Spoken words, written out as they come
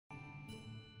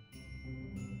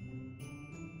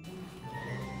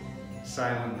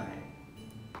Silent Night.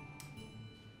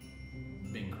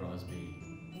 Bing Crosby,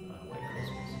 White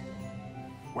Christmas.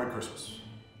 White Christmas.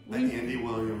 The Andy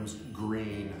Williams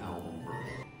Green album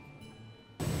version.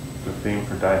 The theme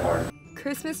for Die Hard.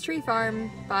 Christmas Tree Farm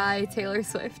by Taylor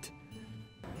Swift.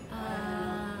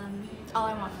 All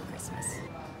I Want for Christmas.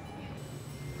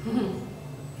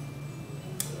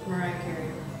 Mariah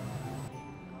Carey.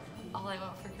 All I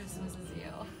Want for Christmas is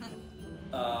You.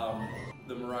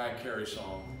 The Mariah Carey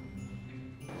song.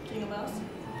 Jingle Bells.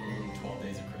 12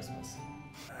 Days of Christmas.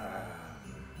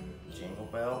 Jingle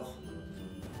Bells.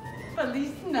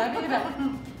 Feliz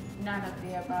Navidad. Nada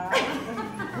Diaba.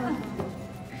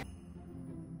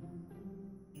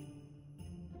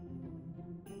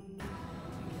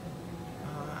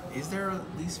 Is there a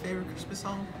least favorite Christmas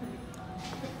song?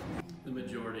 The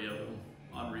majority of them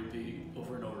on repeat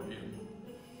over and over again.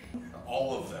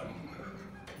 All of them.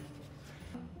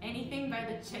 Anything by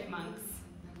the Chipmunks.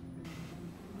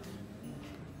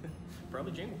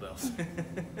 Probably Jingle Bells.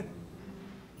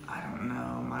 I don't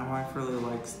know. My wife really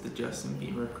likes the Justin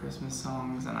Bieber Christmas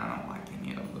songs, and I don't like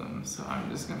any of them, so I'm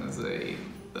just gonna say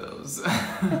those.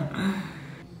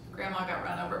 Grandma got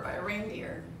run over by a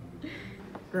reindeer.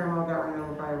 Grandma got run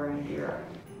over by a reindeer.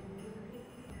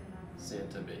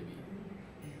 Santa Baby.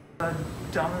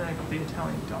 Dominic the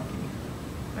Italian Donkey.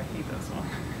 I hate that song.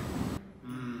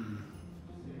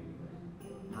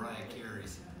 Mariah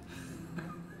Carey's.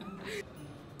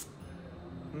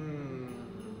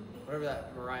 Whatever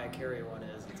that Mariah Carey one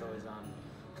is, it's always on.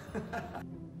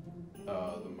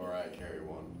 The Mariah Carey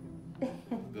one.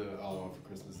 The All I Want for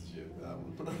Christmas is You. That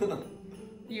one.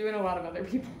 You and a lot of other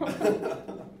people.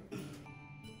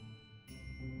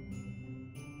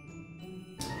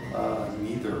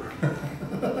 Neither.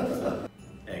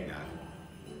 Eggnog.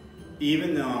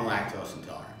 Even though I'm lactose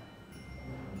intolerant.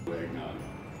 Eggnog.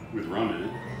 With rum in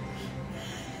it.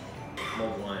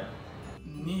 Mulled wine.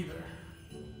 Neither.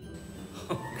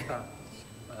 Oh god.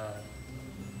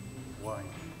 Wine.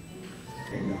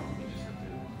 Eggnog.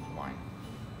 Wine.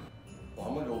 Well,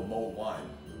 I'm gonna go with mulled wine.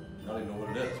 I don't even know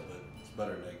what it is, but it's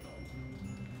better than eggnog.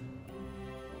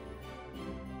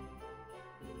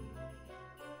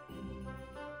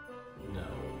 No.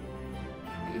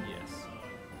 Yes.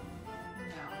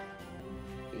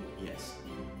 Yes.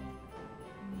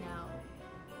 No.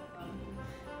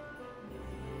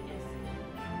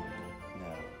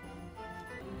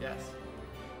 Yes.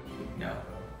 No. No. No.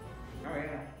 Oh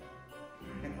yeah.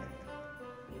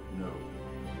 No.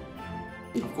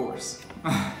 Of course.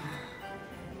 No?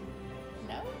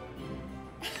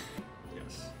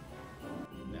 Yes.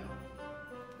 No.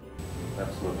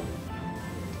 Absolutely.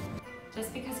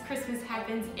 Just because Christmas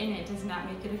happens in it does not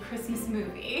make it a Christmas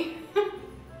movie.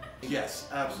 Yes,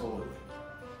 absolutely.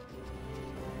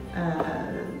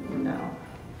 No.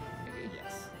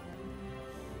 Yes.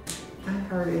 Die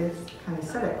Hard is kind of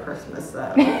set at Christmas,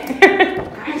 though.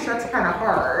 Gosh, that's kind of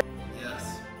hard.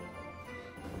 Yes.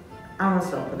 I'm gonna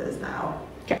still put it as now.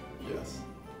 Yes.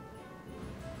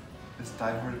 Is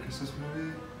Die Hard a Christmas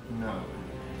movie? No.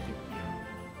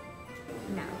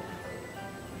 No.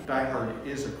 Die Hard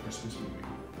is a Christmas movie.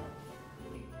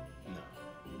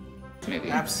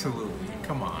 Maybe. Absolutely.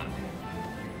 Come on.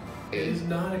 It is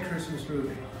not a Christmas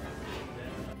movie.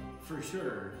 For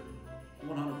sure.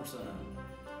 100%.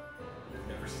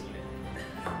 Never seen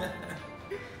it.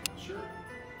 Sure.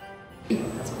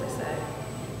 That's what they say.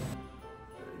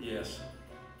 Yes.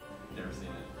 Never seen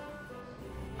it.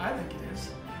 I think it is.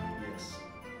 Yes.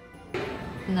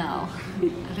 No. I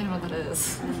don't know what that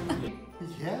is.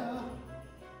 Yeah.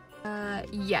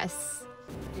 Yes.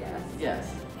 Yes.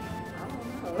 Yes.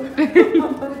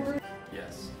 Yes.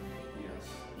 Yes.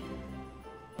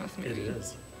 It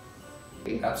is.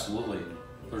 Absolutely.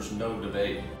 There's no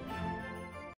debate.